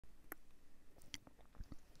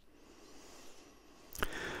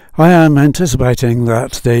I am anticipating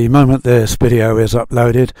that the moment this video is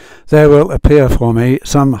uploaded, there will appear for me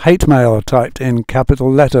some hate mail typed in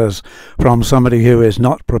capital letters from somebody who is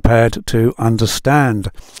not prepared to understand.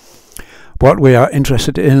 What we are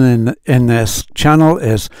interested in this channel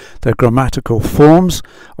is the grammatical forms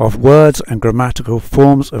of words and grammatical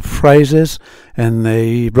forms of phrases in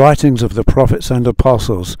the writings of the prophets and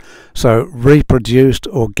apostles, so reproduced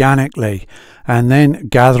organically, and then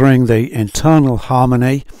gathering the internal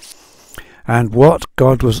harmony and what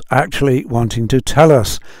God was actually wanting to tell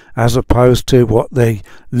us, as opposed to what the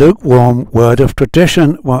lukewarm word of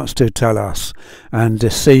tradition wants to tell us and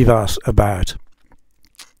deceive us about.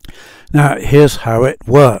 Now, here's how it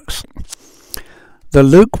works. The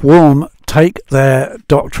lukewarm take their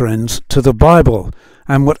doctrines to the Bible,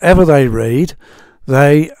 and whatever they read,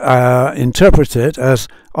 they interpret it as,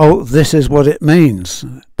 oh, this is what it means,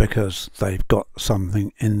 because they've got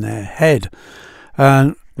something in their head.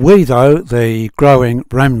 And we, though, the growing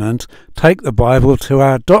remnant, take the Bible to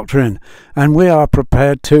our doctrine, and we are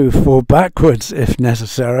prepared to fall backwards if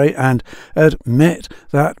necessary and admit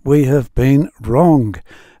that we have been wrong.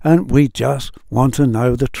 And we just want to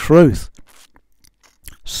know the truth.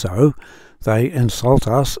 So they insult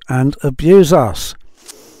us and abuse us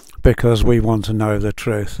because we want to know the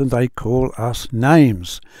truth, and they call us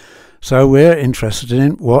names. So we're interested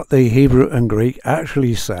in what the Hebrew and Greek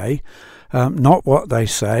actually say, not what they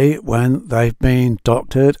say when they've been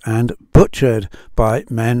doctored and butchered by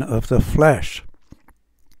men of the flesh.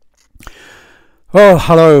 Well,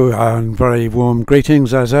 hello and very warm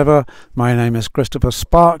greetings as ever. My name is Christopher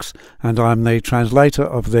Sparks, and I'm the translator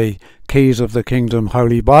of the Keys of the Kingdom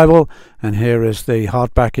Holy Bible, and here is the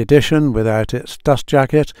hardback edition without its dust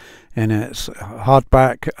jacket, in its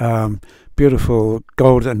hardback beautiful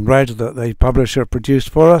gold and red that the publisher produced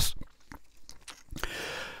for us.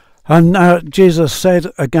 And Jesus said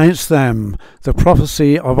against them, the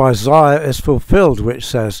prophecy of Isaiah is fulfilled, which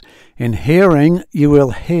says, "In hearing you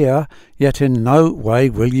will hear, yet in no way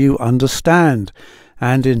will you understand.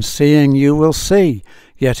 And in seeing you will see,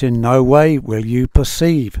 yet in no way will you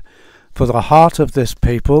perceive. For the heart of this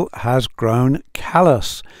people has grown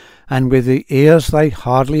callous, and with the ears they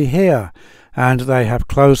hardly hear, and they have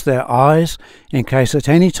closed their eyes, in case at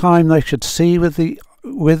any time they should see with the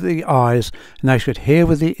eyes, and they should hear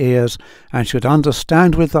with the ears, and should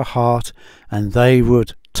understand with the heart, and they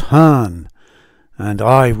would turn, and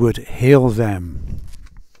I would heal them."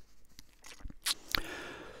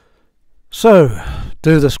 So,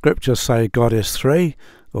 do the scriptures say God is three,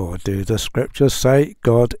 or do the scriptures say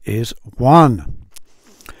God is one?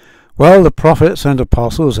 Well, the prophets and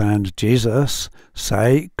apostles and Jesus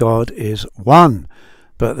say God is one,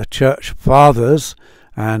 but the church fathers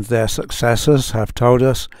and their successors have told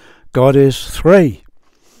us God is three.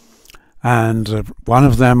 And one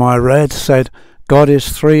of them I read said God is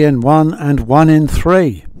three in one and one in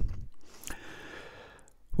three.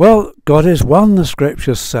 Well, God is one, the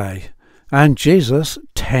scriptures say, and Jesus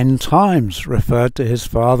 10 times referred to his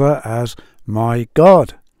Father as my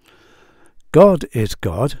God. God is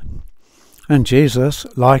God, and Jesus,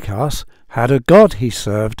 like us, had a God he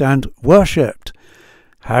served and worshipped.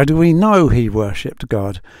 How do we know he worshipped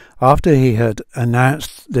God? After he had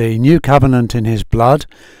announced the new covenant in his blood,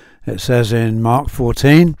 it says in Mark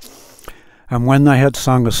 14, and when they had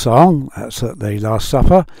sung a song, that's at the Last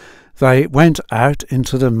Supper, they went out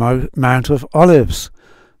into the Mount of Olives.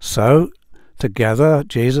 So, together,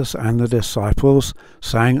 Jesus and the disciples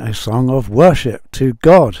sang a song of worship to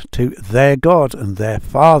God, to their God and their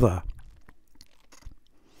Father.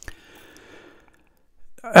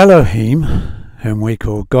 Elohim, whom we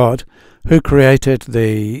call God, who created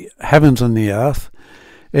the heavens and the earth,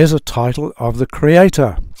 is a title of the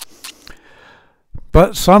Creator.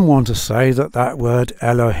 But some want to say that that word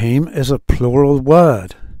Elohim is a plural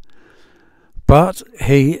word. But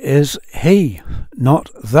he is he, not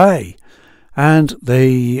they. And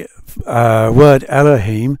the word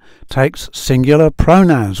Elohim takes singular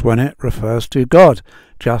pronouns when it refers to God,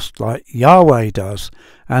 just like Yahweh does,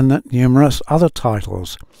 and that numerous other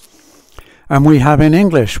titles. And we have in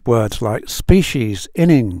English words like species,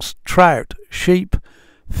 innings, trout, sheep,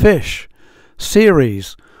 fish,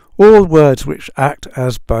 series, all words which act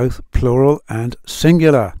as both plural and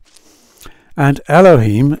singular. And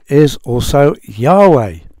Elohim is also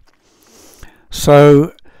Yahweh.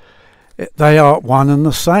 So they are one and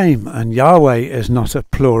the same, and Yahweh is not a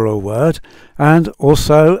plural word. And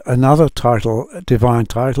also another title, divine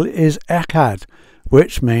title, is Echad,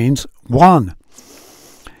 which means one.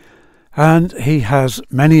 And he has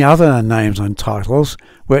many other names and titles,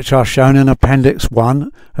 which are shown in Appendix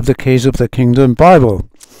 1 of the Keys of the Kingdom Bible.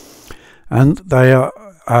 And they are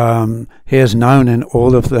he is known in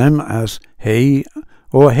all of them as he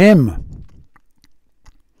or him.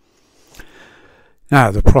 Now,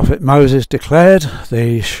 the prophet Moses declared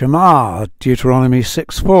the Shema, Deuteronomy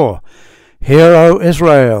 6:4. Hear, O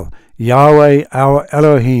Israel, Yahweh our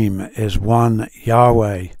Elohim is one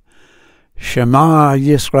Yahweh. Shema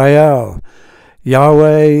Yisrael,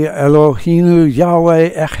 Yahweh Eloheinu Yahweh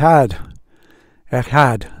Echad.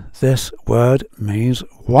 Echad, this word means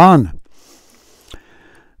one.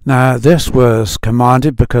 Now, this was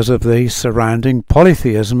commanded because of the surrounding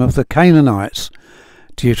polytheism of the Canaanites.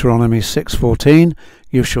 Deuteronomy 6:14,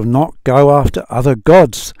 you shall not go after other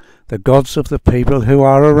gods, the gods of the people who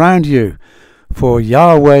are around you. For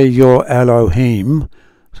Yahweh your Elohim,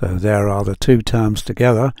 so there are the two terms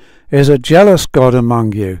together, is a jealous God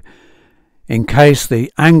among you, in case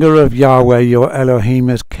the anger of Yahweh your Elohim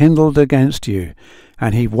is kindled against you,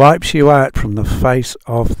 and he wipes you out from the face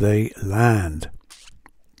of the land.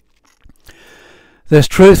 This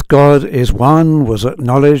truth, God is one, was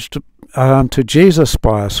acknowledged to Jesus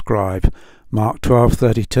by a scribe. Mark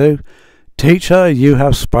 12:32. Teacher, you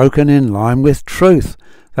have spoken in line with truth,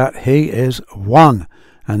 that he is one,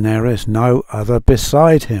 and there is no other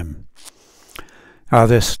beside him. How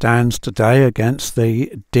this stands today against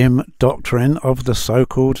the dim doctrine of the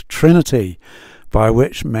so-called Trinity, by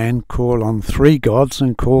which men call on three gods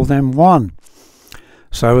and call them one,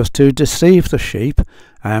 so as to deceive the sheep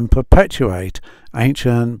and perpetuate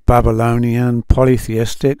ancient Babylonian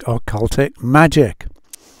polytheistic occultic magic.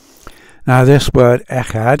 Now, this word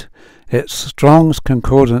echad, its Strong's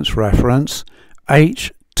Concordance reference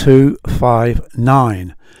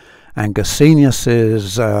H259, and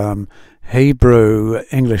Gesenius's Hebrew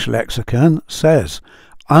English lexicon says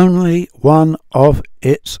only one of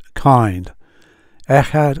its kind.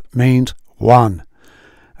 Echad means one,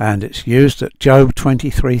 and it's used at Job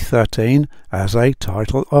 23:13 as a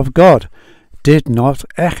title of God. Did not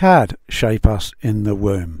Echad shape us in the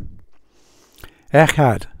womb?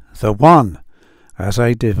 Echad, the one, as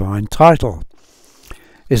a divine title.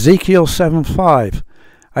 Ezekiel 7:5,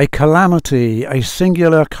 a calamity, a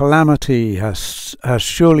singular calamity has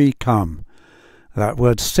surely come. That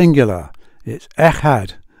word singular, it's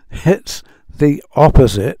echad. It's the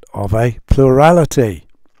opposite of a plurality.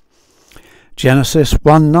 Genesis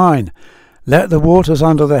 1:9, let the waters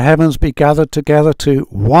under the heavens be gathered together to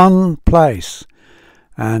one place,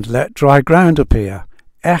 and let dry ground appear.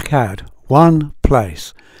 Echad, one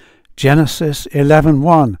place. Genesis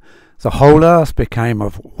 11:1, the whole earth became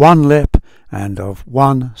of one lip and of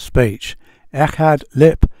one speech. Echad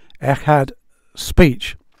lip, echad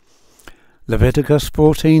speech. Leviticus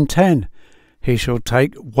 14:10, he shall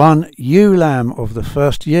take one ewe lamb of the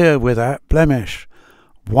first year without blemish.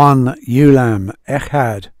 One ewe lamb,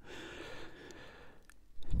 echad.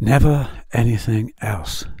 Never anything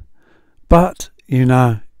else. But,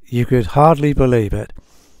 you could hardly believe it.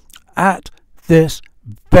 At this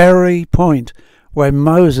very point where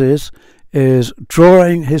Moses is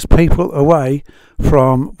drawing his people away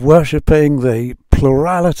from worshipping the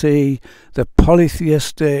plurality, the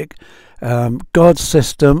polytheistic God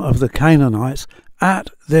system of the Canaanites, at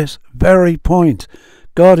this very point,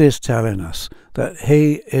 God is telling us that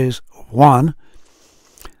he is one.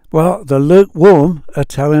 Well, the lukewarm are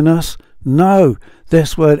telling us, no,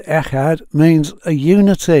 this word echad means a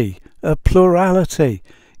unity, a plurality.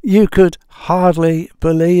 You could hardly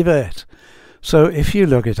believe it. So if you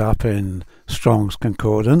look it up in Strong's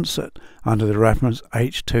Concordance under the reference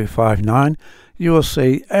H259, you will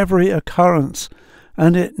see every occurrence,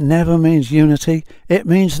 and it never means unity. It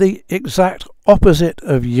means the exact opposite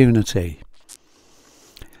of unity.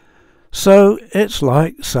 So it's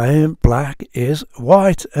like saying black is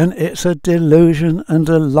white, and it's a delusion and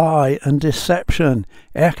a lie and deception.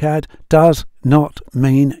 Echad does not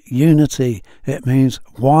mean unity. It means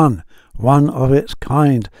one of its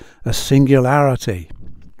kind, a singularity.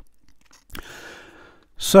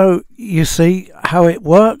 So you see how it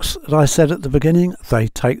works. As I said at the beginning, they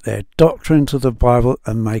take their doctrine to the Bible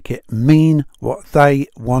and make it mean what they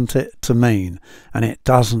want it to mean, and it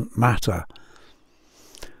doesn't matter.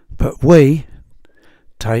 But we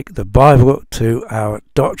take the Bible to our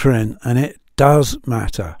doctrine, and it does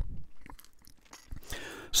matter.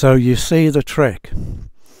 So you see the trick.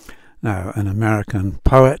 Now, an American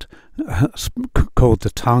poet called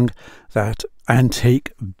the tongue that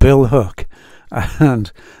antique billhook,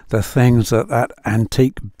 and the things that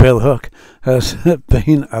antique billhook has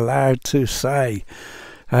been allowed to say.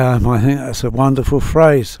 I think that's a wonderful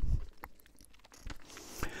phrase.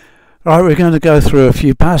 Right, we're going to go through a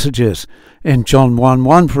few passages. In John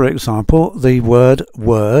 1:1, for example, the word,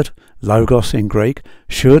 logos in Greek,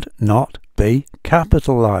 should not be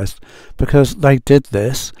capitalized, because they did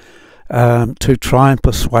this to try and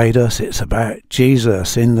persuade us it's about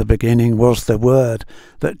Jesus. In the beginning was the Word,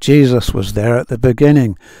 that Jesus was there at the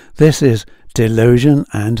beginning. This is delusion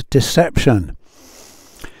and deception.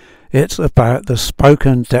 It's about the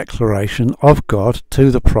spoken declaration of God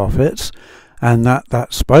to the prophets, and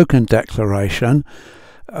that spoken declaration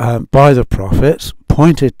by the prophets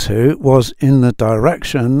pointed to was in the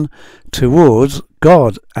direction towards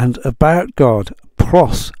God and about God.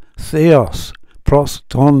 Pros theos, pros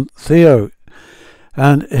ton theo.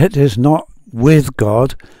 And it is not with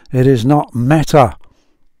God, it is not meta.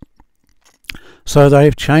 So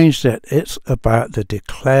they've changed it. It's about the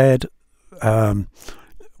declared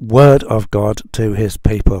word of God to his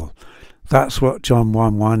people. That's what John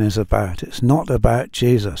 1:1 is about. It's not about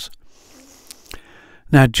Jesus.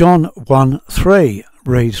 Now John 1:3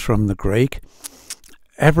 reads from the Greek,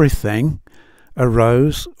 everything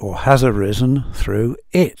arose or has arisen through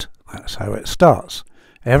it. That's how it starts.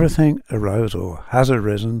 Everything arose or has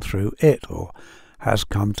arisen through it, or has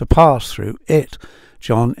come to pass through it.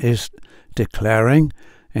 John is declaring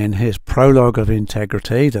in his prologue of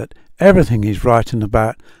integrity that everything he's writing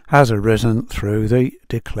about has arisen through the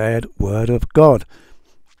declared word of God.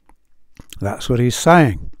 That's what he's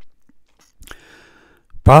saying.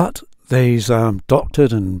 But these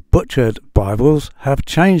doctored and butchered Bibles have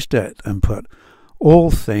changed it and put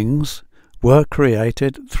all things were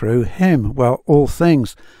created through him. Well, all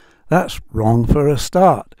things, that's wrong for a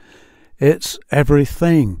start. It's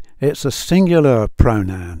everything. It's a singular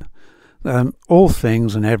pronoun. All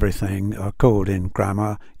things and everything are called in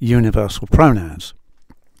grammar universal pronouns.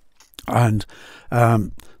 And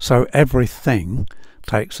so everything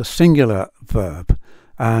takes a singular verb,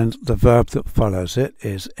 and the verb that follows it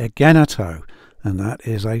is egeneto, and that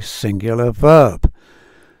is a singular verb.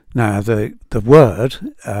 Now the word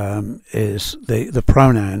is the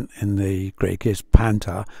pronoun in the Greek is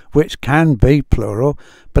panta, which can be plural,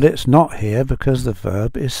 but it's not here because the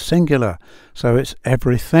verb is singular, so it's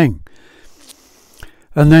everything.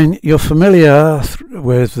 And then you're familiar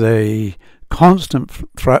with the constant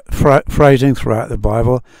phrasing throughout the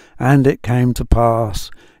Bible, and it came to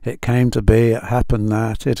pass, it came to be, it happened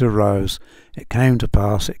that, it arose, it came to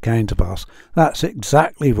pass, it came to pass. That's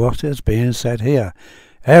exactly what is being said here.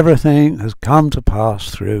 Everything has come to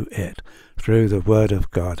pass through it, through the Word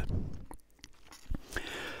of God.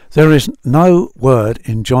 There is no word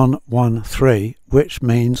in John 1:3 which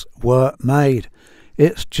means were made.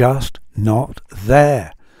 It's just not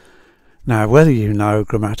there. Now, whether you know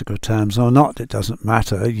grammatical terms or not, it doesn't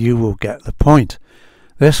matter. You will get the point.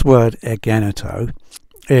 This word egeneto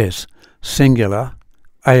is singular,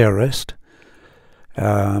 aorist,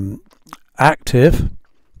 active,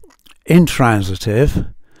 intransitive,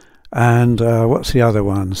 and what's the other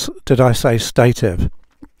ones? Did I say stative?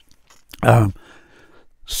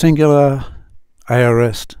 Singular,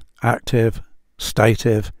 aorist, active,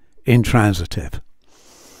 stative, intransitive.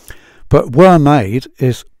 But were made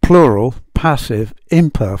is plural, passive,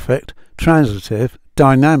 imperfect, transitive,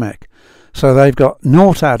 dynamic. So they've got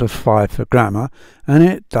 0 out of 5 for grammar, and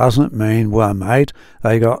it doesn't mean were made.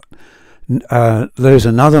 They got lose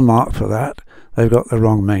another mark for that. They've got the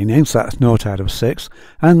wrong meaning, so that's 0 out of 6,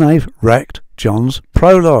 and they've wrecked John's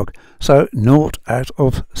prologue. So 0 out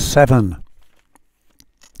of 7.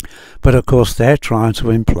 But of course they're trying to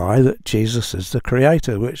imply that Jesus is the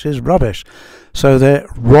creator, which is rubbish. So they're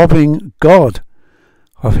robbing God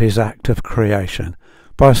of his act of creation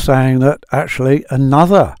by saying that actually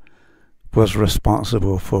another was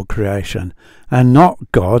responsible for creation and not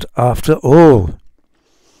God after all.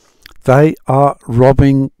 They are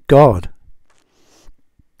robbing God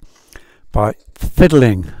by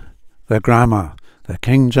fiddling the grammar. The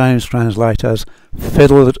King James translators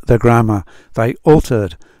fiddled the grammar. They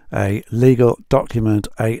altered a legal document,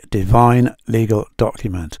 a divine legal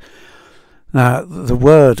document. Now, the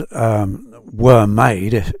word were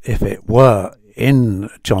made, if it were in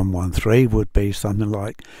John 1:3, would be something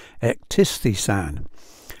like ektisthesan,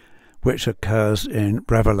 which occurs in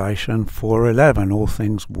Revelation 4:11. All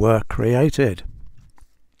things were created.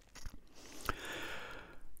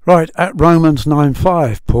 Right, at Romans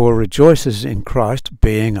 9:5, Paul rejoices in Christ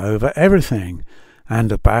being over everything,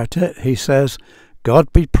 and about it he says,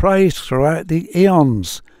 God be praised throughout the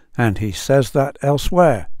eons, and he says that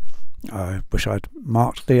elsewhere. I wish I'd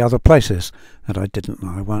marked the other places that I didn't.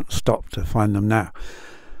 I won't stop to find them now.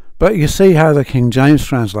 But you see how the King James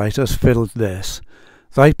translators fiddled this.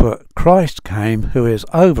 They put Christ came, who is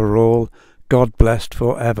over all, God blessed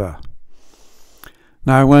forever.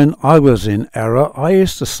 Now, when I was in error, I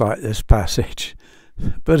used to cite this passage,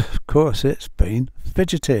 but of course it's been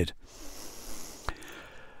fidgeted.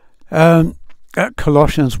 At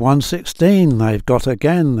Colossians 1:16, they've got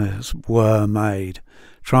again this were made,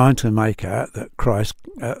 trying to make out that Christ,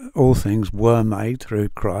 all things were made through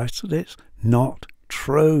Christ. It's not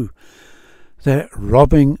true. They're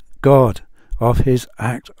robbing God of his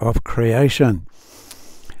act of creation.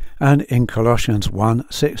 And in Colossians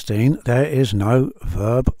 1:16, there is no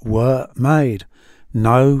verb were made,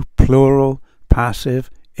 no plural, passive,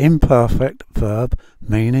 imperfect verb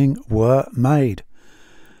meaning were made.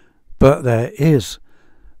 But there is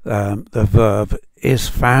the verb is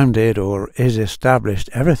founded or is established.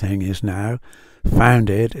 Everything is now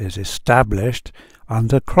founded, is established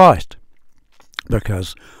under Christ,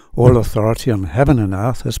 because all authority on heaven and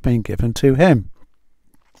earth has been given to him.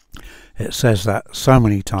 It says that so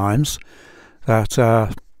many times that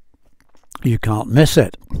you can't miss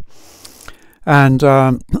it. And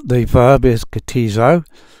the verb is katizo,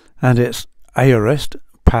 and it's aorist,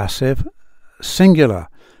 passive, singular.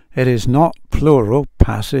 It is not plural,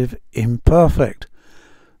 passive, imperfect.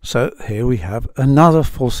 So here we have another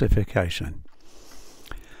falsification.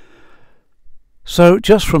 So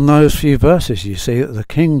just from those few verses you see that the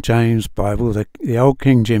King James Bible, the old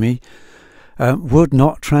King Jimmy, would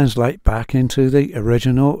not translate back into the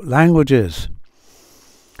original languages.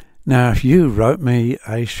 Now if you wrote me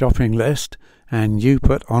a shopping list and you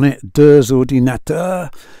put on it deux ordinateurs,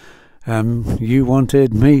 you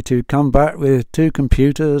wanted me to come back with 2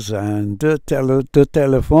 computers and two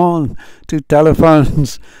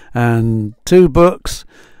telephones and 2 books,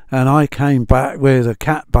 and I came back with a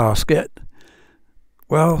cat basket,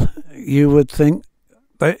 well, you would think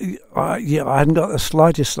that I hadn't got the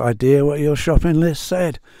slightest idea what your shopping list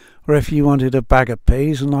said. Or if you wanted a bag of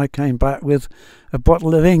peas and I came back with a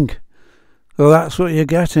bottle of ink, well, that's what you're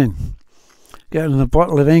getting. Getting a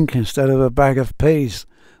bottle of ink instead of a bag of peas.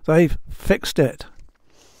 They've fixed it.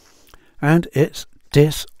 And it's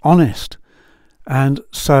dishonest. And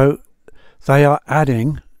so they are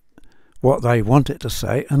adding what they want it to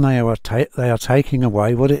say, and they are taking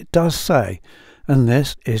away what it does say. And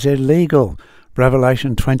this is illegal.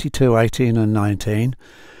 Revelation 22:18 and 19.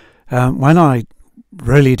 When I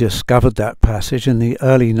really discovered that passage in the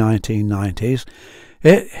early 1990s,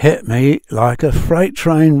 it hit me like a freight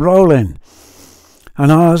train rolling.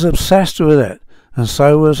 And I was obsessed with it. And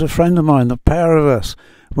so was a friend of mine, the pair of us.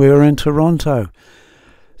 We were in Toronto.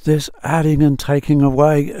 This adding and taking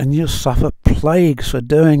away, and you suffer plagues for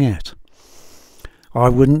doing it. I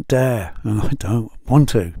wouldn't dare, and I don't want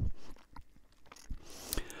to.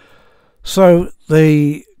 So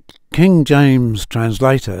the King James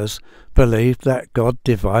translators believed that God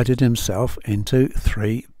divided himself into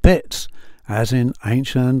 3 bits, as in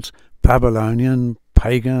ancient Babylonian,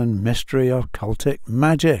 pagan, mystery, occultic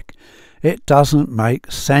magic. It doesn't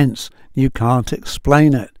make sense. You can't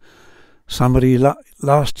explain it. Somebody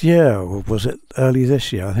last year, or was it early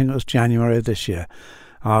this year, I think it was January of this year,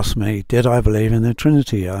 asked me, did I believe in the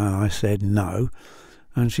Trinity? And I said no.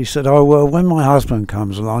 And she said, oh, well, when my husband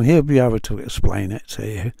comes along, he'll be able to explain it to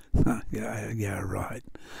you. Yeah, right.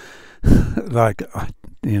 Like,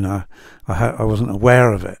 I wasn't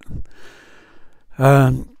aware of it.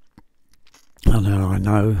 And I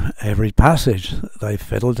know every passage that they've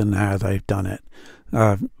fiddled and how they've done it.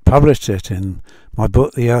 I've published it in my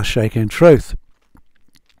book, The Earth-Shaking Truth.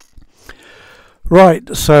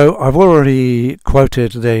 Right, so I've already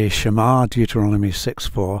quoted the Shema, Deuteronomy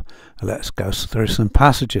 6:4. Let's go through some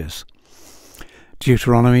passages.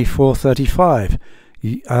 Deuteronomy 4:35.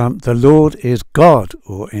 The Lord is God,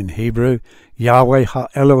 or in Hebrew, Yahweh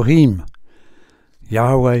ha-Elohim.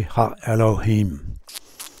 Yahweh ha-Elohim.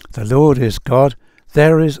 The Lord is God.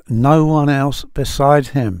 There is no one else beside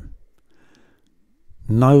him.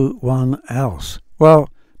 No one else. Well,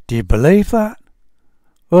 do you believe that?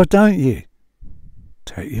 Or don't you?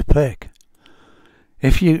 Take your pick.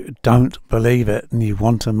 If you don't believe it and you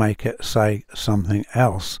want to make it say something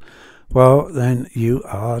else, well, then you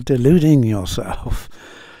are deluding yourself.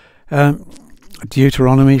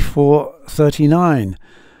 Deuteronomy 4:39.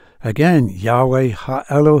 Again, Yahweh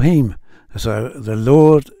ha-Elohim. So the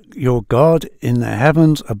Lord your God in the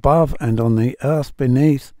heavens above and on the earth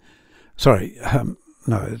beneath. Sorry,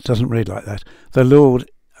 no, it doesn't read like that. The Lord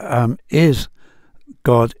is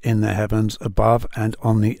God in the heavens above and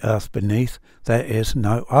on the earth beneath. There is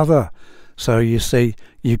no other. So you see,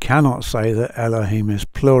 you cannot say that Elohim is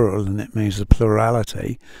plural and it means the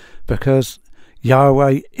plurality, because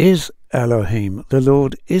Yahweh is Elohim. The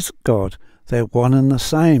Lord is God. They're one and the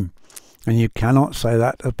same. And you cannot say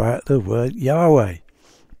that about the word Yahweh.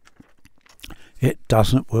 It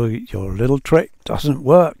doesn't work. Your little trick doesn't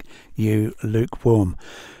work, you lukewarm.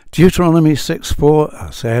 Deuteronomy 6:4,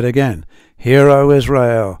 I'll say it again. Hear, O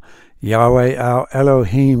Israel, Yahweh our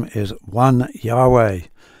Elohim is one Yahweh,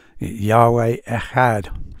 Yahweh Echad.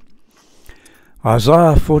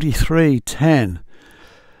 Isaiah 43:10.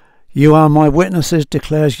 You are my witnesses,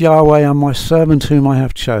 declares Yahweh, and my servant whom I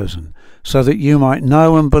have chosen, so that you might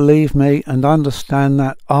know and believe me and understand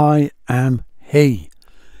that I am He.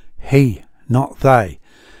 He, not they.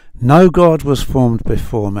 No God was formed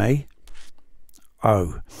before me.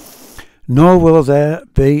 Oh, nor will there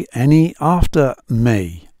be any after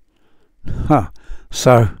me.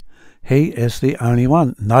 So He is the only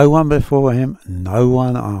one. No one before Him, no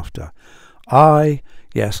one after.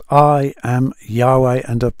 Yes, I am Yahweh,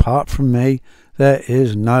 and apart from me there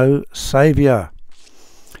is no Saviour.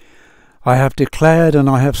 I have declared, and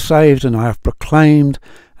I have saved, and I have proclaimed,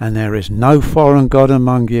 and there is no foreign God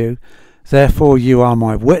among you. Therefore you are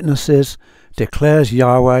my witnesses, declares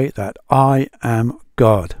Yahweh, that I am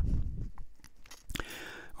God.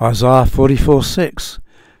 Isaiah 44:6.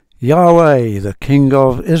 Yahweh, the King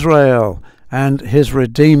of Israel, and his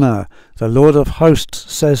Redeemer, the Lord of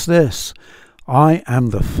hosts, says this: I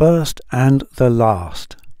am the first and the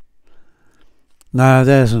last. Now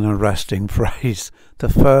there's an arresting phrase, the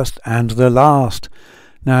first and the last.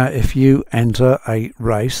 Now if you enter a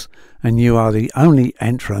race and you are the only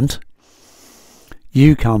entrant,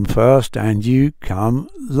 you come first and you come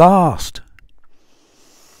last.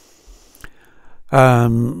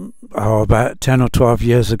 About 10 or 12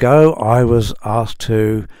 years ago, I was asked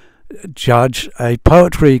to judge a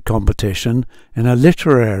poetry competition in a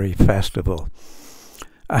literary festival,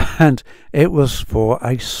 and it was for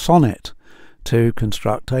a sonnet, to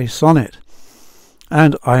construct a sonnet,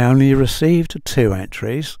 and I only received 2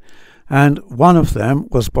 entries, and one of them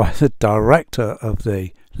was by the director of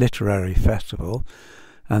the literary festival,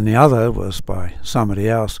 and the other was by somebody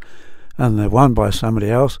else, and the one by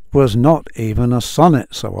somebody else was not even a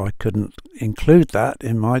sonnet, so I couldn't include that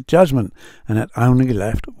in my judgment, and it only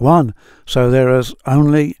left 1. So there is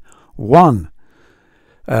only 1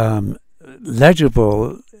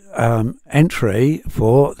 legible entry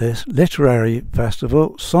for this literary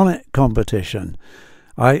festival sonnet competition.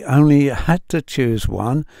 I only had to choose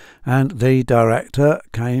 1, and the director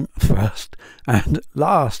came first and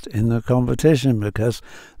last in the competition because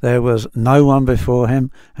there was no one before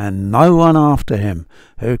him and no one after him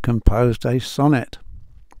who composed a sonnet.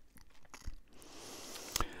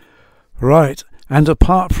 Right, and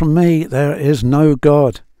apart from me there is no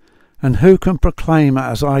God, and who can proclaim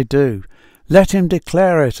as I do? Let him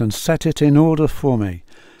declare it and set it in order for me,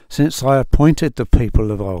 since I appointed the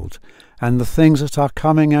people of old, and the things that are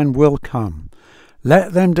coming and will come.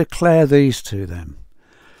 Let them declare these to them.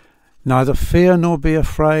 Neither fear nor be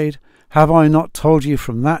afraid. Have I not told you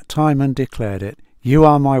from that time and declared it? You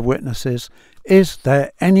are my witnesses. Is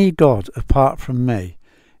there any God apart from me?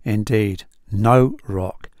 Indeed, no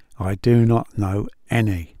rock. I do not know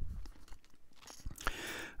any.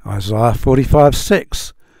 Isaiah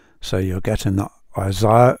 45:6. So you're getting that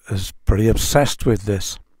Isaiah is pretty obsessed with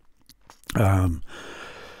this.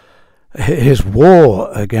 His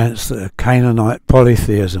war against the Canaanite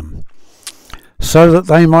polytheism, so that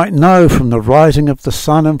they might know from the rising of the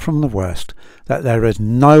sun and from the west that there is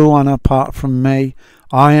no one apart from me.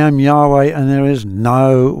 I am Yahweh, and there is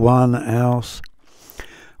no one else.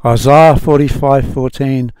 Isaiah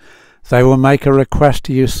 45:14. They will make a request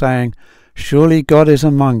to you, saying, surely God is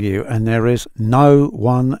among you, and there is no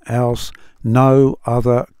one else, no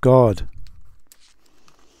other God.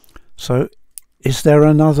 So, is there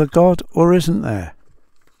another God, or isn't there?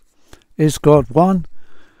 Is God 1,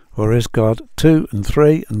 or is God 2 and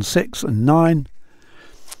 3 and 6 and 9?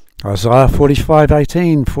 Isaiah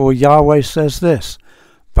 45:18, for Yahweh says this,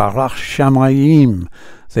 Barach Shamayim,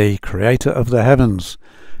 the creator of the heavens.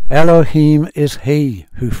 Elohim is he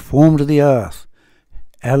who formed the earth.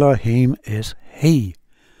 Elohim is he,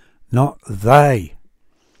 not they.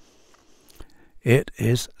 It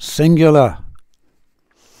is singular.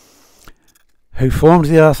 Who formed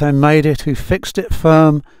the earth and made it, who fixed it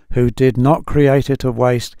firm, who did not create it a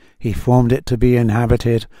waste, he formed it to be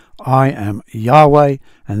inhabited. I am Yahweh,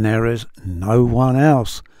 and there is no one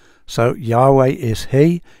else. So Yahweh is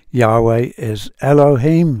he, Yahweh is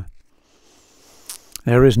Elohim.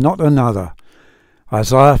 There is not another.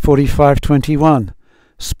 Isaiah 45:21.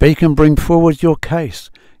 Speak and bring forward your case.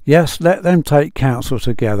 Yes, let them take counsel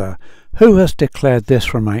together. Who has declared this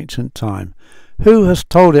from ancient time? Who has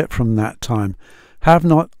told it from that time? Have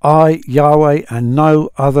not I, Yahweh, and no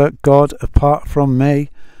other God apart from me,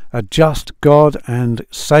 a just God and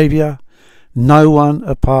Saviour? No one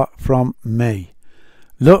apart from me.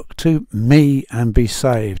 Look to me and be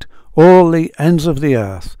saved, all the ends of the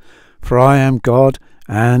earth, for I am God,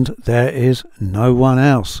 and there is no one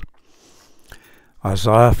else.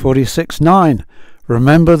 Isaiah 46:9.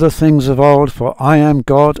 Remember the things of old, for I am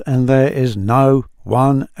God and there is no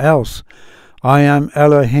one else. I am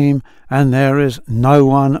Elohim and there is no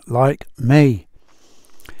one like me.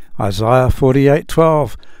 Isaiah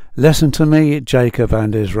 48:12. Listen to me, Jacob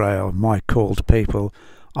and Israel, my called people.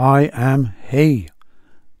 I am he,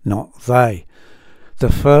 not they,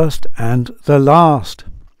 the first and the last.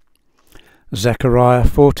 Zechariah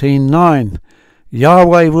 14:9.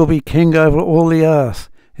 Yahweh will be king over all the earth.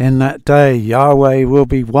 In that day Yahweh will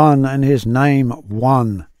be one and his name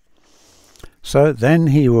one. So then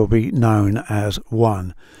he will be known as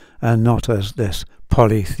one and not as this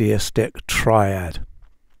polytheistic triad.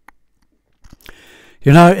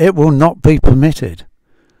 You know, it will not be permitted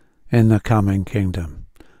in the coming kingdom.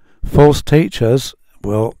 False teachers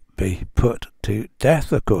will be put to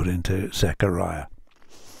death according to Zechariah.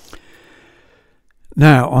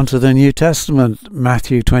 Now on to the New Testament,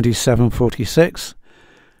 Matthew 27:46.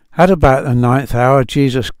 At about the 9th hour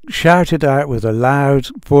Jesus shouted out with a loud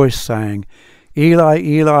voice saying, Eli,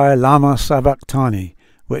 Eli, lama sabachthani,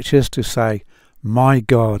 which is to say, my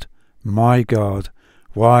God,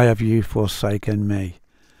 why have you forsaken me?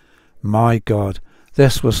 My God.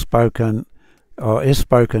 This was spoken, or is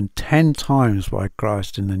spoken 10 times by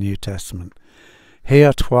Christ in the New Testament.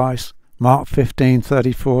 Here twice, Mark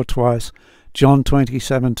 15:34 twice, John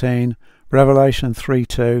 20:17, Revelation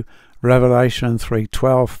 3:2, Revelation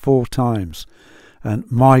 3:12 4 times.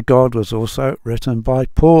 And my God was also written by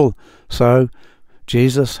Paul. So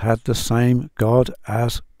Jesus had the same God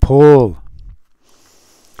as Paul.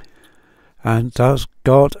 And does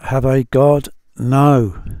God have a God?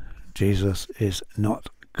 No. Jesus is not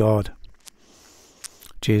God.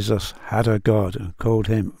 Jesus had a God and called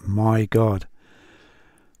him my God.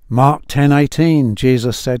 Mark 10:18,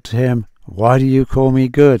 Jesus said to him, Why do you call me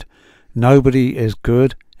good? Nobody is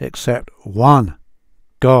good except one,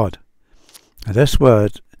 God. Now this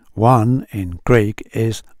word, one, in Greek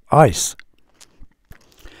is eis.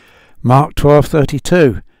 Mark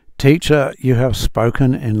 12:32, Teacher, you have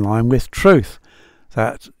spoken in line with truth,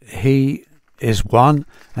 that he is one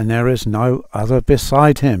and there is no other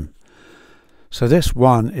beside him. So this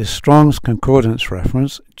one is Strong's Concordance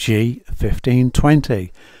reference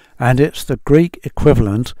G1520, and it's the Greek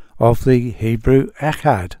equivalent of the Hebrew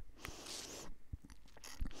echad.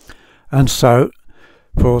 And so,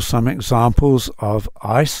 for some examples of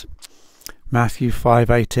eis, Matthew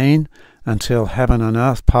 5:18, until heaven and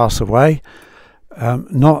earth pass away,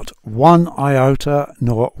 not one iota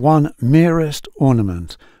nor one merest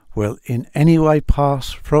ornament will in any way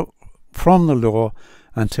pass from the law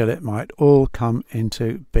until it might all come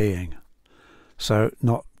into being. So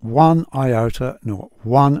not one iota nor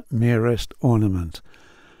one merest ornament.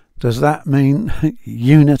 Does that mean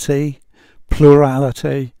unity,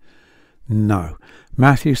 plurality? No.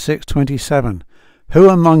 Matthew 6:27. Who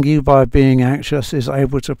among you by being anxious is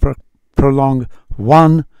able to prolong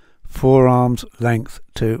one forearm's length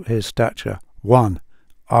to his stature? One.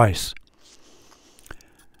 Eis.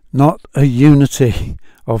 Not a unity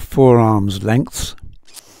of forearms lengths.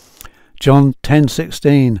 John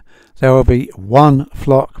 10:16. There will be one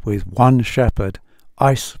flock with one shepherd.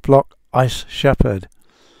 Eis flock, eis shepherd.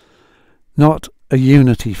 Not a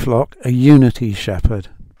unity flock, a unity shepherd.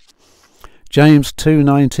 James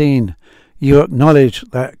 2:19. You acknowledge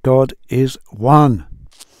that God is one.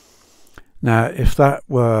 Now, if that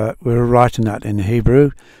we were writing that in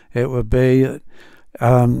Hebrew, it would be,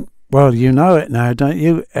 well, you know it now, don't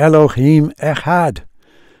you? Elohim echad.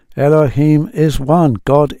 Elohim is one.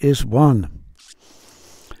 God is one.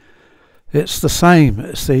 It's the same.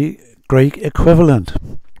 It's the Greek equivalent.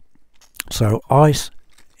 So eis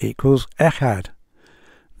equals echad.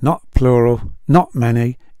 Not plural, not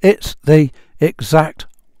many. It's the exact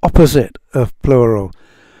opposite of plural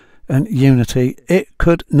and unity. It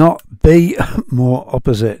could not be more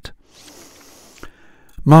opposite.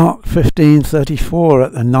 Mark 15:34,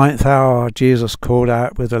 at the 9th hour Jesus called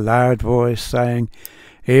out with a loud voice, saying,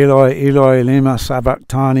 Eloi, Eloi, lema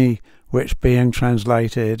sabachthani, which being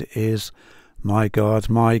translated is, my God,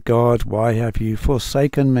 why have you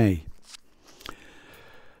forsaken me?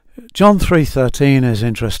 John 3:13 is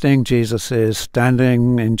interesting. Jesus is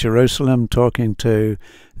standing in Jerusalem talking to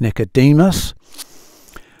Nicodemus,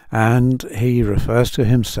 and he refers to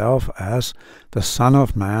himself as the Son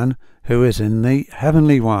of Man who is in the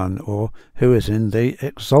heavenly one, or who is in the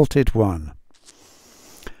exalted one,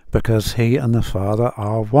 because he and the Father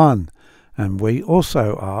are one, and we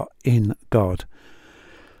also are in God.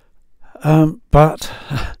 But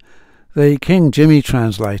the King Jimmy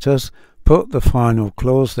translators put the final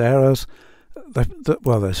clause there as they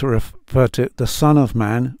refer to the Son of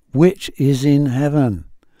Man, which is in heaven.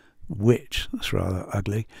 Which, that's rather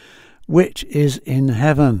ugly. Which is in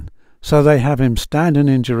heaven. So they have him standing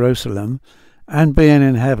in Jerusalem and being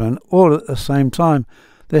in heaven all at the same time.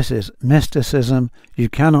 This is mysticism. You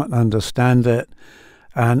cannot understand it.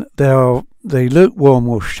 And the lukewarm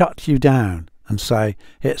will shut you down and say,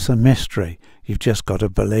 it's a mystery. You've just got to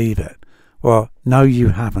believe it. Well, no, you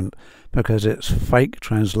haven't, because it's fake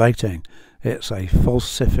translating. It's a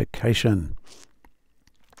falsification.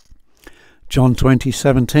 John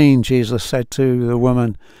 20:17, Jesus said to the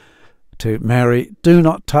woman, to Mary, do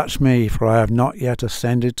not touch me, for I have not yet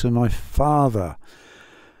ascended to my Father.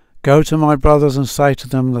 Go to my brothers and say to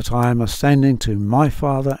them that I am ascending to my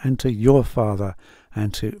Father and to your Father,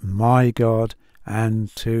 and to my God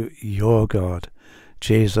and to your God.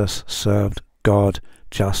 Jesus served God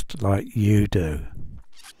just like you do.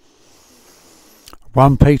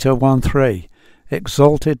 1 Peter 1:3,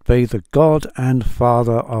 exalted be the God and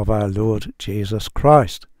Father of our Lord Jesus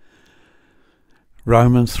Christ.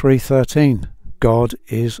 Romans 3:13, God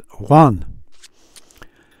is one.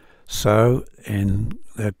 So in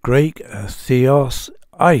the Greek, theos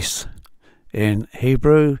eis, in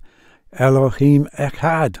Hebrew, Elohim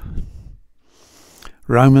echad.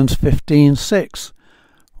 Romans 15:6,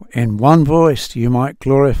 in one voice you might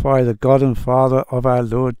glorify the God and Father of our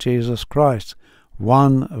Lord Jesus Christ.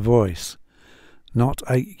 One voice, not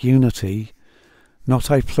a unity,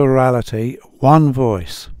 not a plurality, one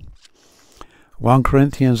voice. 1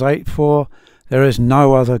 Corinthians 8:4, there is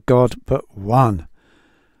no other God but one.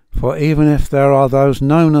 For even if there are those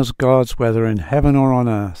known as gods, whether in heaven or on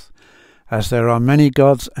earth, as there are many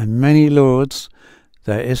gods and many lords,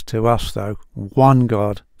 there is to us, though, one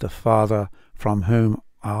God, the Father, from whom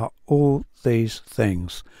are all these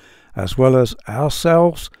things, as well as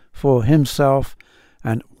ourselves for himself,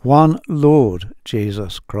 and one Lord,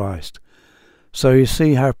 Jesus Christ. So you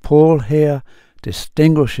see how Paul here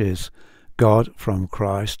distinguishes God from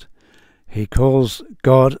Christ. He calls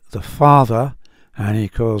God the Father, and he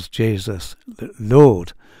calls Jesus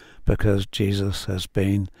Lord, because Jesus has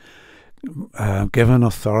been given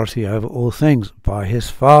authority over all things by his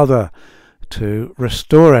Father to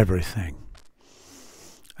restore everything.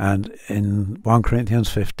 And in 1 Corinthians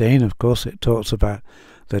 15, of course, it talks about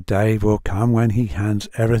the day will come when he hands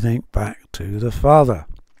everything back to the Father.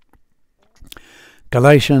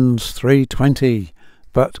 Galatians 3:20,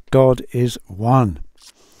 but God is one.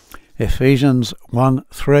 Ephesians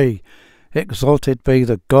 1:3, exalted be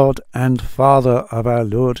the God and Father of our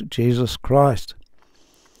Lord Jesus Christ.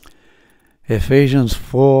 Ephesians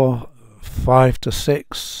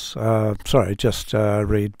 4:5-6,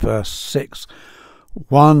 read verse 6.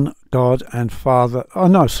 One God and Father,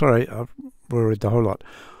 we'll read the whole lot.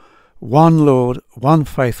 One Lord, one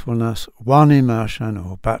faithfulness, one immersion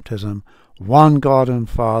or baptism, one God and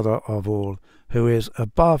Father of all, who is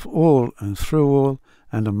above all and through all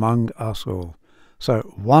and among us all. So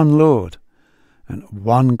one Lord and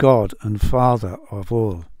one God and Father of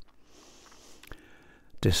all.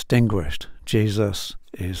 Distinguished. Jesus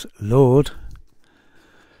is Lord,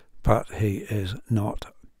 but he is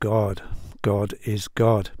not God. God is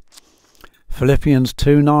God. Philippians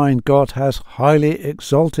 2:9, God has highly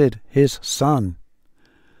exalted his Son.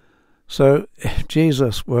 So if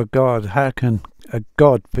Jesus were God, how can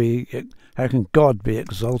God be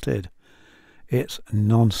exalted? It's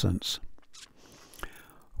nonsense.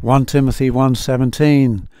 1 Timothy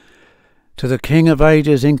 1:17, to the King of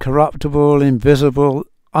ages, incorruptible, invisible,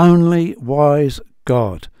 only wise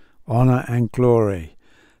God, honour and glory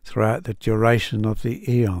throughout the duration of the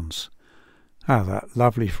eons. Ah, that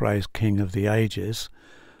lovely phrase, King of the ages.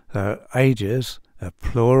 Ages, a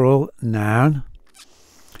plural noun.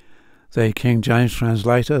 The King James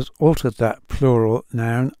translators altered that plural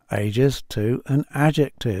noun, ages, to an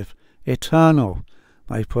adjective, eternal.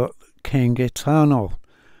 They put King eternal.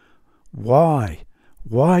 Why?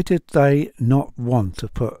 Why did they not want to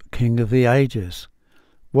put King of the ages?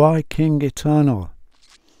 Why King eternal?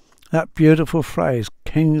 That beautiful phrase,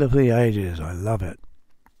 King of the ages, I love it.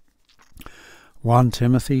 1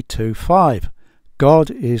 Timothy 2:5, God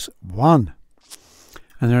is one,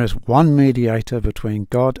 and there is one mediator between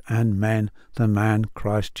God and men, the man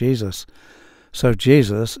Christ Jesus. So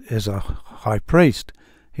Jesus is a high priest.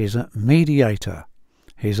 He's a mediator.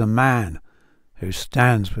 He's a man who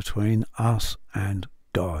stands between us and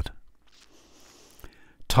God.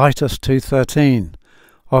 Titus 2:13,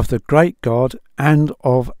 of the great God and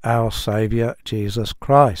of our Saviour Jesus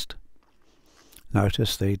Christ.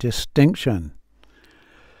 Notice the distinction.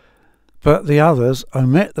 But the others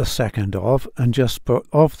omit the second of and just put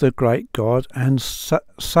of the great God and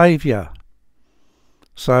Saviour.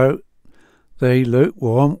 So the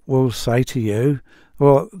lukewarm will say to you,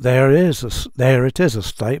 well, there it is, a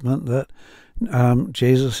statement that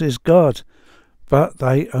Jesus is God, but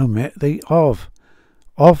they omit the of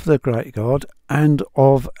the great God and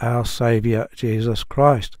of our Saviour Jesus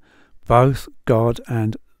Christ. Both God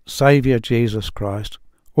and Saviour Jesus Christ,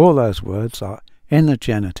 all those words are in the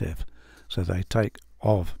genitive, so they take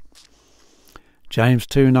of. James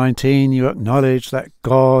 2:19, you acknowledge that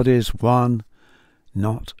God is one,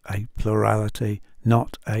 not a plurality,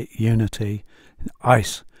 not a unity.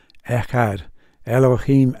 Eis, echad,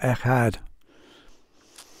 Elohim echad.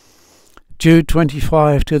 Jude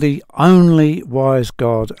 25, to the only wise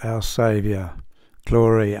God, our Saviour,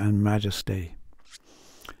 glory and majesty.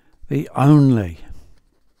 The only.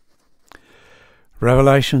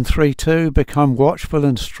 Revelation 3:2, become watchful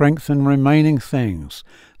and strengthen remaining things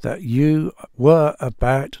that you were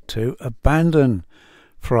about to abandon,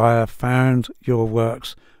 for I have found your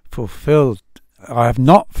works fulfilled. I have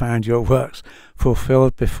not found your works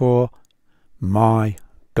fulfilled before my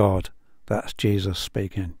God. That's Jesus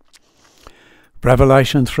speaking.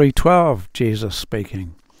 Revelation 3:12, Jesus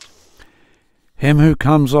speaking. Him who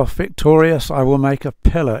comes off victorious I will make a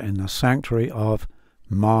pillar in the sanctuary of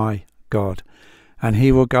my God, and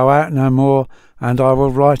he will go out no more, and I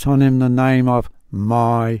will write on him the name of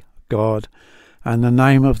my God, and the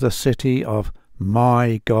name of the city of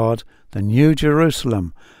my God, the New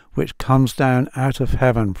Jerusalem, which comes down out of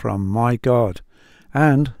heaven from my God,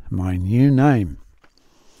 and my new name.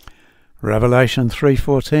 Revelation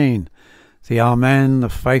 3:14, the Amen, the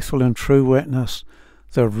faithful and true witness,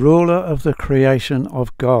 the ruler of the creation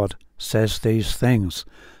of God, says these things.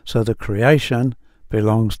 So the creation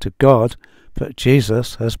belongs to God, but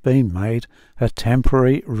Jesus has been made a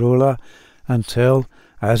temporary ruler until,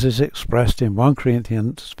 as is expressed in 1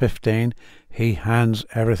 Corinthians 15, he hands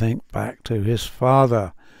everything back to his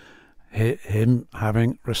Father, him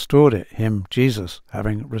having restored it, Jesus,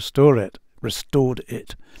 having restored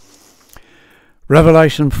it.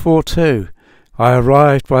 Revelation 4:2, I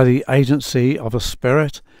arrived by the agency of a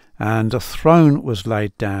spirit, and a throne was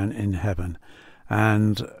laid down in heaven,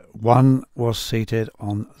 and one was seated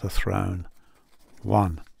on the throne.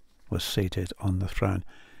 One was seated on the throne.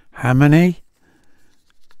 How many?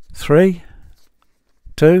 3,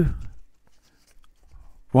 2,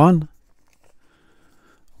 1.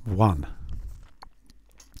 One.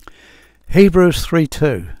 Hebrews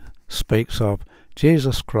 3:2 speaks of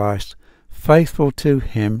Jesus Christ faithful to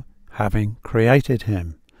him having created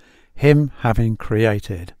him. Him having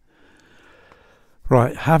created.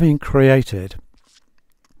 Right, having created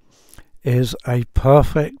is a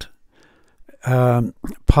perfect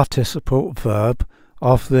participle verb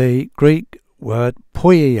of the Greek word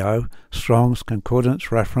poieo, Strong's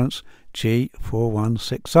Concordance reference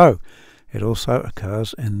G4160. It also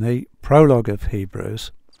occurs in the prologue of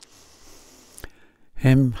Hebrews.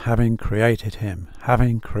 Him having created him,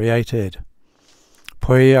 having created.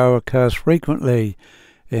 Poieo occurs frequently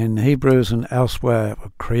in Hebrews and elsewhere,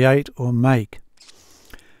 create or make,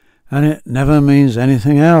 and it never means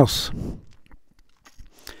anything else.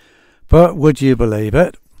 But would you believe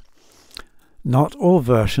it? Not all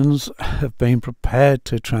versions have been prepared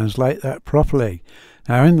to translate that properly.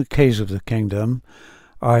 Now, in the Keys of the Kingdom,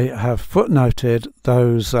 I have footnoted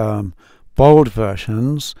those bold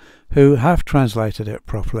versions who have translated it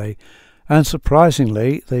properly, and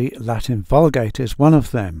surprisingly the Latin Vulgate is one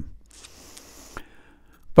of them.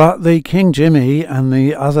 But the King Jimmy and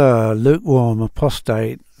the other lukewarm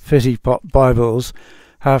apostate fizzy pop Bibles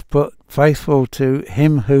have put faithful to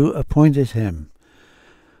him who appointed him.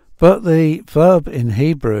 But the verb in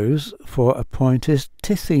Hebrews for appoint is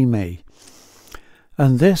tithemi,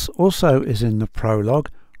 and this also is in the prologue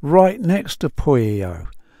right next to poieo.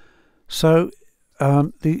 So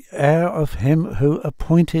the heir of him who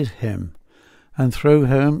appointed him, and through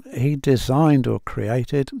whom he designed or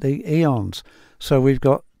created the eons. So we've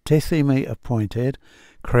got tithemi appointed,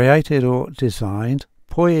 created or designed,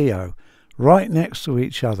 poieo, right next to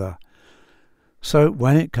each other. So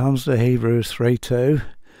when it comes to Hebrews 3:2,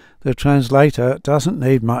 the translator doesn't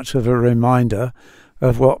need much of a reminder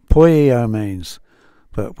of what poieo means,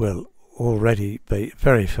 but will already be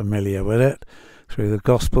very familiar with it through the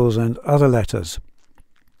Gospels and other letters.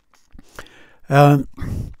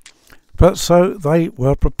 But so they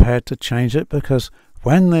were prepared to change it, because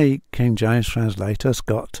when the King James translators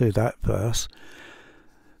got to that verse,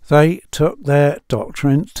 they took their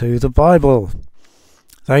doctrine to the Bible.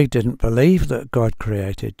 They didn't believe that God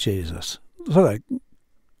created Jesus, so they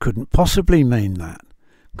couldn't possibly mean that,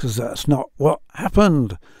 because that's not what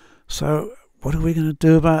happened. So what are we going to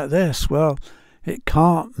do about this? Well, it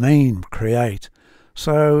can't mean create.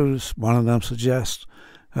 So one of them suggests,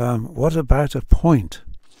 what about appoint?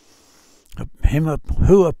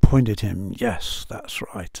 Who appointed him? Yes, that's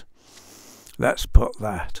right. Let's put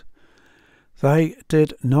that. They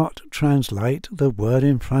did not translate the word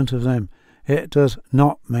in front of them. It does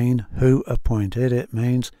not mean who appointed, it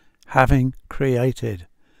means having created.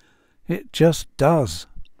 It just does.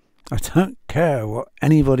 I don't care what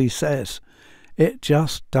anybody says. It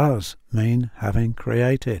just does mean having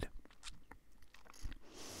created.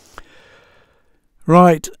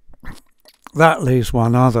 Right, that leaves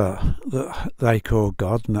one other that they call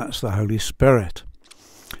God, and that's the Holy Spirit.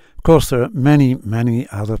 Of course, there are many, many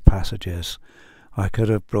other passages I could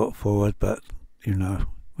have brought forward, but,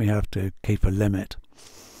 we have to keep a limit.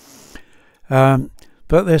 But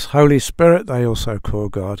this Holy Spirit they also call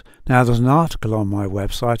God. Now, there's an article on my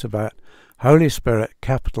website about Holy Spirit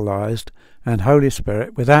capitalized and Holy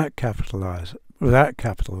Spirit without capitals.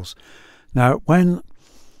 Now, when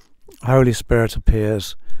Holy Spirit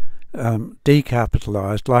appears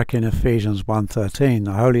decapitalized, like in Ephesians 1:13,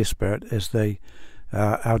 the Holy Spirit is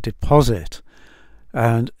our deposit,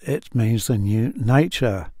 and it means the new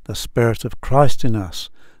nature, the Spirit of Christ in us,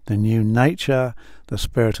 the new nature, the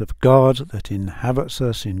Spirit of God that inhabits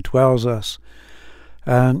us, indwells us.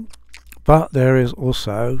 But there is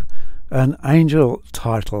also an angel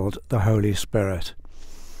titled the Holy Spirit.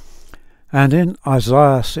 And in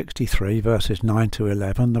Isaiah 63 verses 9 to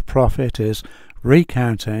 11, the prophet is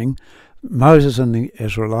recounting Moses and the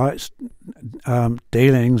Israelites'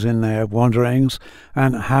 dealings in their wanderings,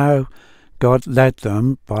 and how God led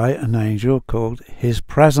them by an angel called His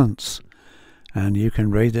Presence. And you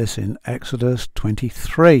can read this in Exodus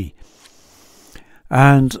 23.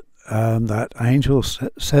 And that angel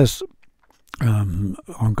says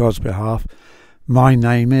on God's behalf, my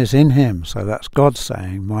name is in him. So that's God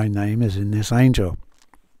saying, my name is in this angel.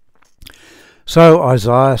 So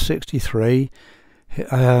Isaiah 63,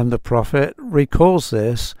 the prophet recalls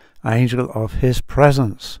this angel of His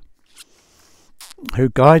Presence, who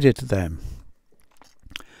guided them.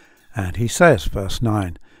 And he says, verse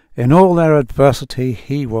 9, in all their adversity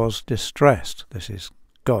he was distressed. This is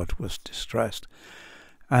God was distressed.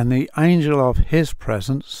 And the angel of His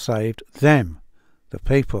Presence saved them, the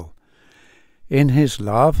people. In His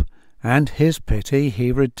love and His pity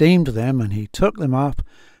He redeemed them, and He took them up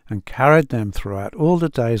and carried them throughout all the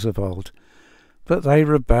days of old. But they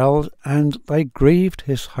rebelled, and they grieved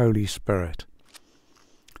His Holy Spirit.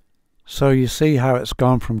 So you see how it's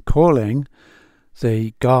gone from calling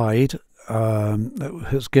the guide that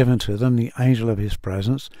was given to them, the angel of His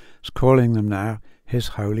Presence, is calling them now His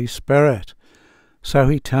Holy Spirit. So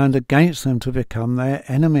He turned against them to become their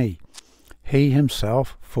enemy. He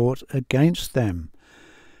Himself fought against them.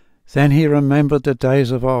 Then He remembered the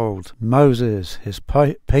days of old, Moses, His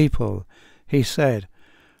people. He said,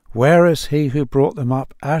 where is He who brought them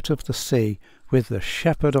up out of the sea with the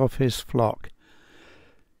shepherd of His flock?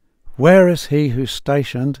 Where is He who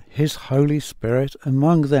stationed His Holy Spirit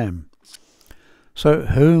among them? So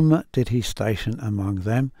whom did He station among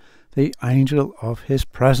them? The angel of His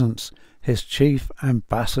Presence, His chief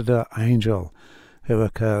ambassador angel, who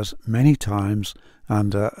occurs many times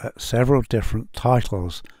under several different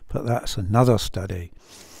titles, but that's another study.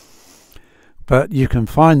 But you can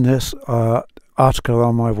find this article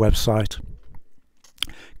on my website,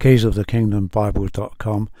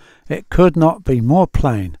 keysofthekingdombible.com. It could not be more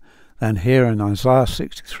plain than here in Isaiah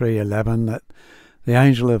 63:11 that the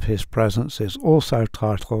angel of His Presence is also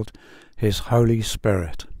titled His Holy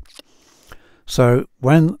Spirit. So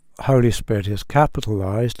when Holy Spirit is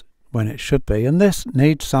capitalized, when it should be, and this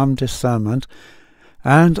needs some discernment,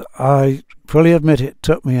 and I fully admit it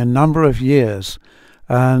took me a number of years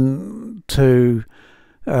to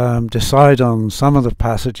decide on some of the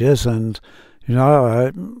passages, and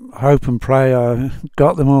I hope and pray I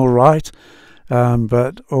got them all right,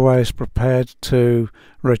 but always prepared to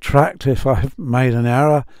retract if I've made an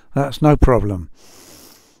error. That's no problem.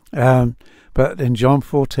 But in John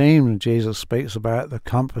 14, when Jesus speaks about the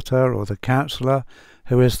Comforter or the Counselor,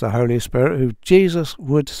 who is the Holy Spirit, who Jesus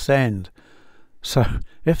would send. So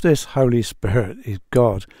if this Holy Spirit is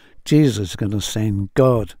God, Jesus is going to send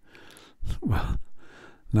God. Well,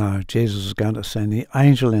 no, Jesus is going to send the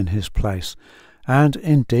angel in His place. And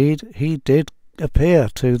indeed, He did appear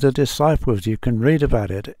to the disciples. You can read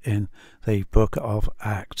about it in the book of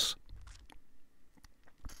Acts.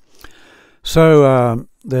 So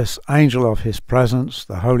this angel of His Presence,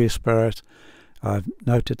 the Holy Spirit, I've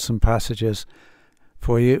noted some passages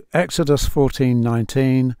for you. Exodus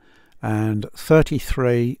 14:19 and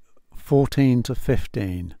 33:14 to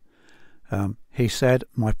 15. He said,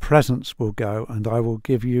 my presence will go, and I will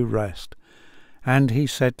give you rest. And he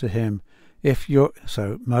said to him,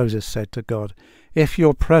 So Moses said to God, if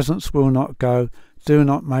your presence will not go, do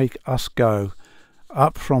not make us go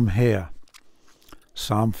up from here.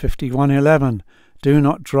 Psalm 51:11, do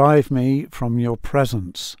not drive me from your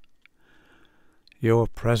presence. Your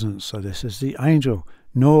presence, so this is the angel,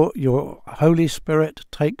 nor your Holy Spirit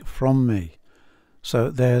take from me. So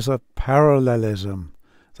there's a parallelism.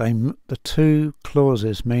 The two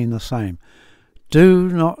clauses mean the same. Do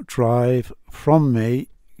not drive from me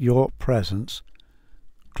your presence,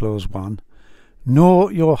 clause 1,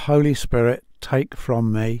 nor your Holy Spirit take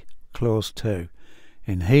from me, clause 2.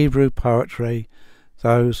 In Hebrew poetry,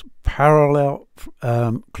 those parallel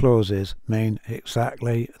clauses mean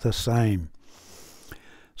exactly the same.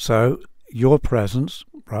 So your presence,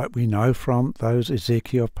 right, we know from those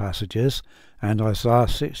Ezekiel passages and Isaiah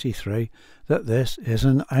 63 that this is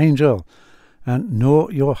an angel, and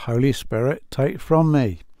nor your Holy Spirit take from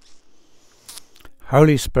me.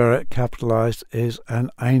 Holy Spirit, capitalized, is an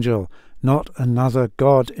angel, not another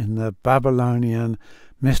god in the Babylonian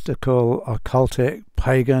mystical, occultic,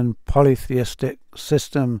 pagan, polytheistic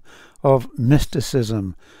system of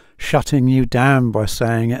mysticism, shutting you down by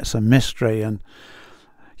saying it's a mystery and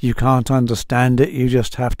you can't understand it, you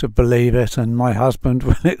just have to believe it, and my husband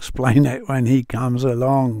will explain it when he comes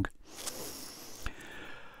along.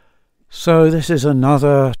 So this is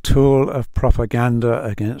another tool of propaganda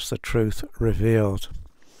against the truth revealed.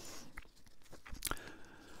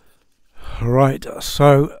 Right,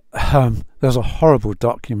 so there's a horrible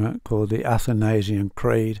document called the Athanasian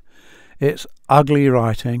Creed. It's ugly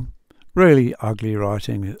writing, really ugly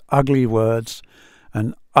writing, with ugly words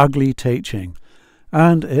and ugly teaching.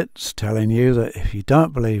 And it's telling you that if you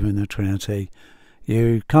don't believe in the Trinity,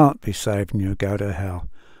 you can't be saved and you'll go to hell.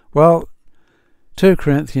 Well, 2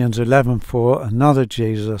 Corinthians 11:4, another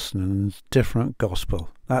Jesus and a different gospel.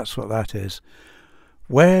 That's what that is.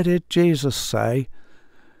 Where did Jesus say,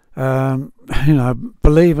 believe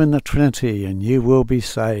in the Trinity and you will be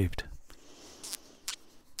saved?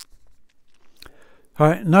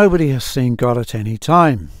 Right, nobody has seen God at any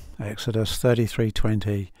time. Exodus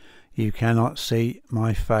 33:20. You cannot see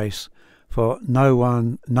my face, for no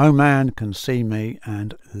man can see me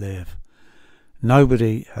and live.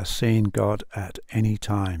 Nobody has seen God at any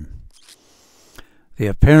time. The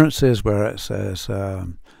appearances where it says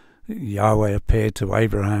Yahweh appeared to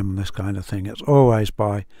Abraham and this kind of thing, it's always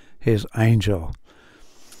by his angel.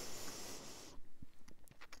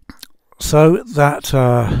 So that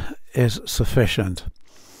is sufficient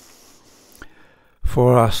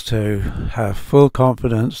for us to have full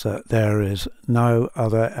confidence that there is no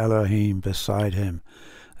other Elohim beside him.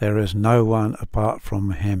 There is no one apart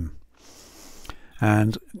from him.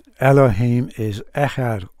 And Elohim is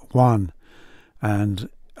Echad, one, and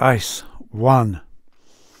Eis, one.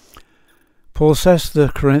 Paul says to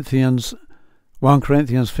the Corinthians, 1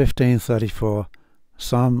 Corinthians 15:34,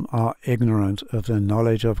 some are ignorant of the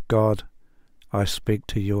knowledge of God. I speak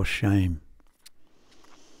to your shame.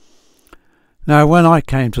 Now, when I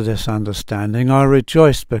came to this understanding, I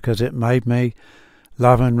rejoiced because it made me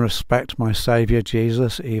love and respect my Saviour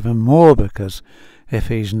Jesus even more, because if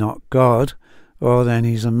he's not God, well, then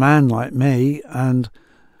he's a man like me, and,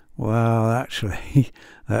 well, actually,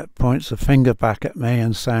 that points a finger back at me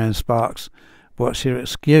and saying, Sparks, what's your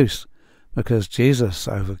excuse? Because Jesus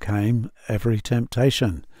overcame every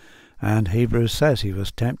temptation, and Hebrews says he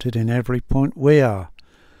was tempted in every point we are.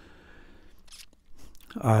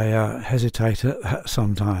 I hesitate at that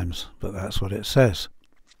sometimes, but that's what it says.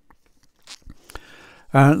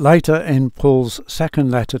 Later in Paul's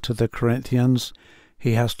second letter to the Corinthians,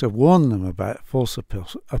 he has to warn them about false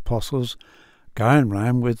apostles going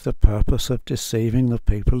round with the purpose of deceiving the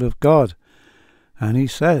people of God. And he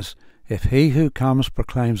says, if he who comes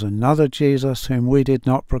proclaims another Jesus whom we did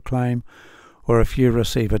not proclaim, or if you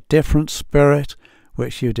receive a different spirit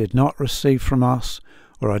which you did not receive from us,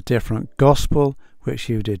 or a different gospel which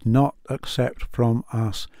you did not accept from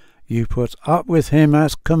us, you put up with him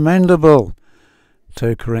as commendable.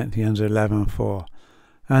 2 Corinthians 11:4.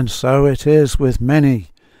 And so it is with many.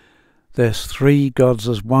 There's three gods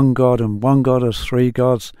as one God and one God as three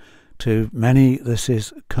gods. To many this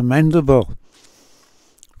is commendable.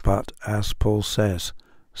 But as Paul says,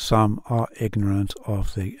 some are ignorant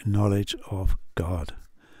of the knowledge of God.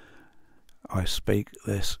 I speak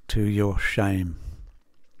this to your shame.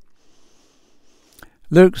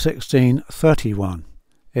 Luke 16:31.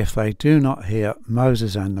 If they do not hear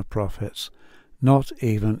Moses and the prophets, not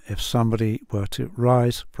even if somebody were to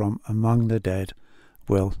rise from among the dead,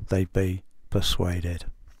 will they be persuaded.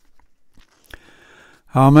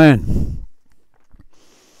 Amen.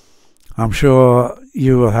 I'm sure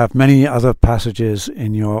you will have many other passages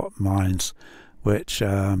in your minds which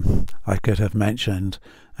I could have mentioned,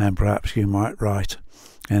 and perhaps you might write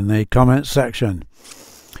in the comments section.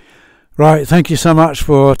 Right, thank you so much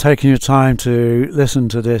for taking your time to listen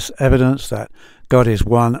to this evidence that God is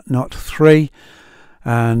one, not three.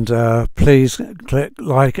 And please click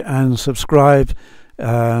like and subscribe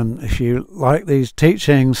if you like these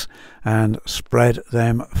teachings, and spread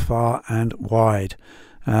them far and wide.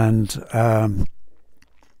 And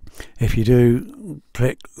if you do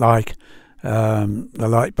click like, the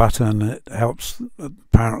like button, it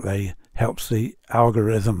apparently helps the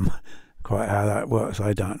algorithm. Quite how that works,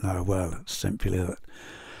 I don't know. Well, it's simply that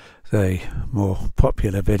the more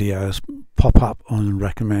popular videos pop up on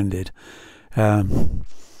recommended.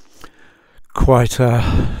 Quite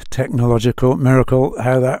a technological miracle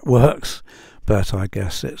how that works, but I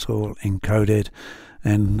guess it's all encoded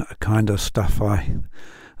in a kind of stuff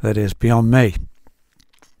that is beyond me.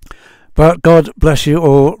 But God bless you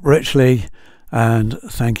all richly, and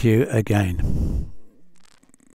thank you again.